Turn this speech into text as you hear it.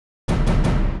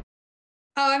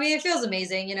Oh, I mean, it feels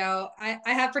amazing. I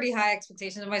have pretty high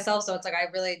expectations of myself. So it's like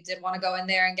I really did want to go in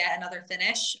there and get another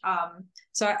finish.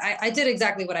 So I did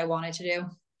exactly what I wanted to do.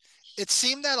 It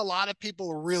seemed that a lot of people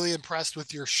were really impressed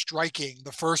with your striking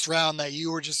the first round, that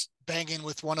you were just banging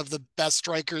with one of the best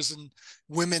strikers in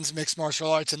women's mixed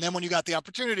martial arts. And then when you got the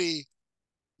opportunity,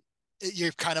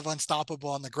 you're kind of unstoppable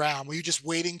on the ground. Were you just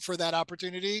waiting for that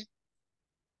opportunity?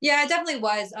 Yeah, it definitely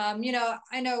was.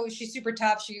 I know she's super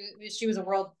tough. She was a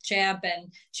world champ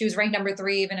and she was ranked number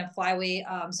three even in flyweight.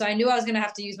 So I knew I was gonna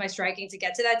have to use my striking to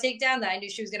get to that takedown. That I knew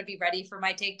she was gonna be ready for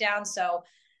my takedown. So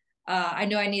I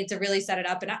knew I needed to really set it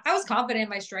up, and I was confident in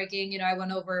my striking. I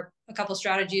went over a couple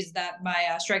strategies that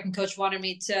my striking coach wanted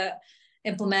me to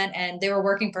implement, and they were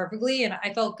working perfectly. And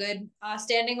I felt good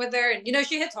standing with her. And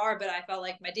she hits hard, but I felt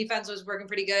like my defense was working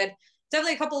pretty good.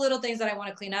 Definitely a couple little things that I want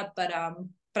to clean up, but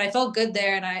I felt good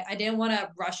there, and I didn't want to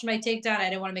rush my takedown. I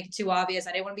didn't want to make it too obvious.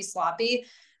 I didn't want to be sloppy,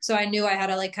 so I knew I had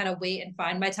to like kind of wait and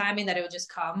find my timing that it would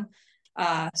just come.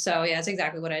 So yeah, that's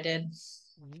exactly what I did.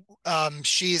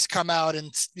 She's come out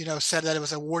and said that it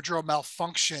was a wardrobe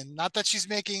malfunction. Not that she's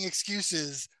making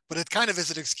excuses, but it kind of is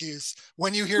an excuse.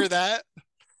 When you hear that,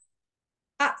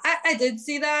 I did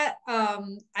see that.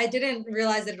 I didn't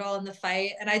realize it at all in the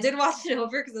fight, and I did watch it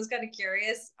over because I was kind of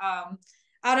curious. I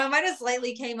don't know, it might have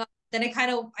slightly came up. Then it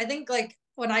kind of, I think, like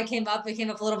when I came up, it came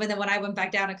up a little bit. Then when I went back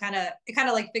down, it kind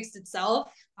of like fixed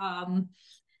itself.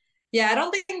 Yeah, I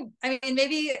don't think. I mean,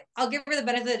 maybe I'll give her the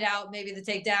benefit of the doubt. Maybe the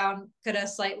takedown could have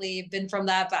slightly been from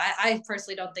that, but I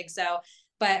personally don't think so.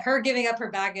 But her giving up her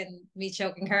back and me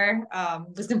choking her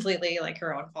was completely like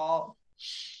her own fault.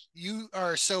 you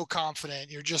are so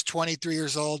confident. You're just 23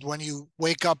 years old. When you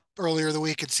wake up earlier the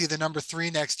week and see the number three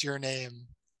next to your name,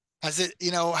 has it,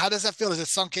 how does that feel? Has it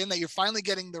sunk in that you're finally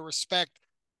getting the respect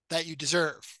that you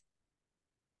deserve?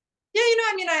 Yeah,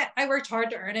 I mean, I worked hard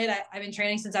to earn it. I've been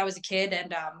training since I was a kid,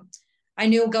 and I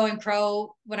knew going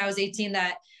pro when I was 18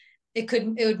 that it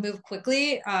would move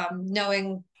quickly.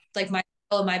 Knowing like my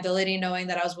ability, knowing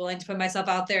that I was willing to put myself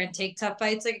out there and take tough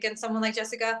fights like against someone like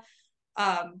Jessica.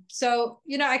 So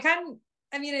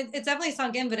I mean, it's definitely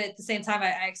sunk in, but at the same time,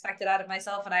 I expect it out of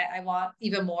myself, and I want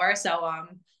even more. So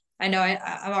I know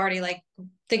I'm already like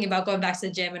thinking about going back to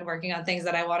the gym and working on things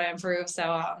that I want to improve.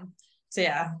 So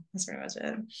yeah, that's pretty much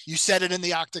it. You said it in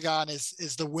the octagon.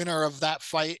 Is the winner of that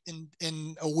fight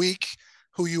in a week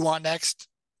who you want next?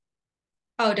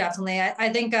 Oh, definitely.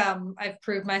 I think I've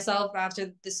proved myself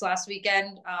after this last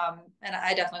weekend, and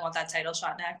I definitely want that title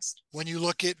shot next. When you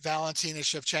look at Valentina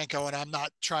Shevchenko, and I'm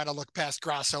not trying to look past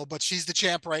Grasso, but she's the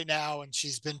champ right now, and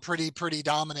she's been pretty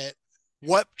dominant.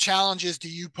 What challenges do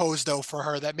you pose though for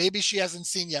her that maybe she hasn't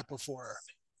seen yet before?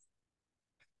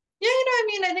 Yeah, I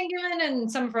mean, I think even in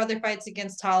some of her other fights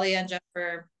against Talia and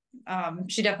Jennifer,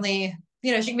 she definitely,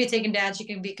 she can be taken down, she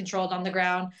can be controlled on the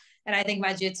ground, and I think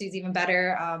my jiu-jitsu is even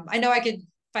better. I know I could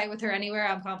fight with her anywhere.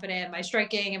 I'm confident in my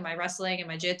striking and my wrestling and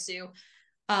my jiu-jitsu.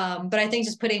 But I think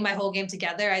just putting my whole game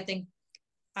together, I think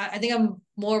I'm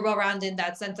more well-rounded in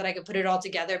that sense that I could put it all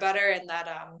together better, and that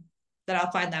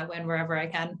I'll find that win wherever I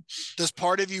can. Does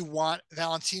part of you want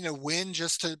Valentina win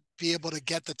just to be able to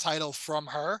get the title from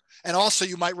her? And also,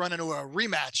 you might run into a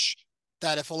rematch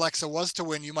that if Alexa was to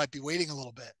win, you might be waiting a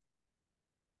little bit.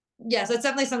 Yes, that's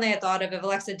definitely something I thought of. If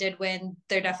Alexa did win,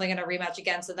 they're definitely going to rematch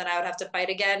again, so then I would have to fight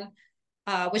again,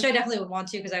 which I definitely would want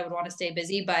to because I would want to stay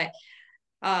busy. But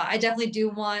I definitely do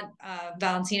want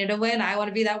Valentina to win. I want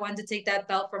to be that one to take that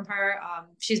belt from her.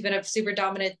 She's been a super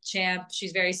dominant champ.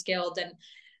 She's very skilled, and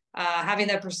having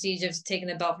that prestige of taking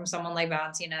the belt from someone like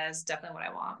Valentina is definitely what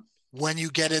I want. When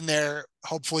you get in there,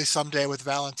 hopefully someday with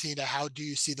Valentina, how do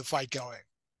you see the fight going?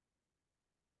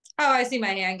 Oh, I see my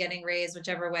hand getting raised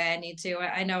whichever way I need to.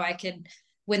 I know I could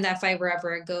win that fight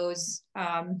wherever it goes.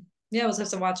 Yeah, we'll just have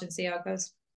to watch and see how it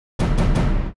goes.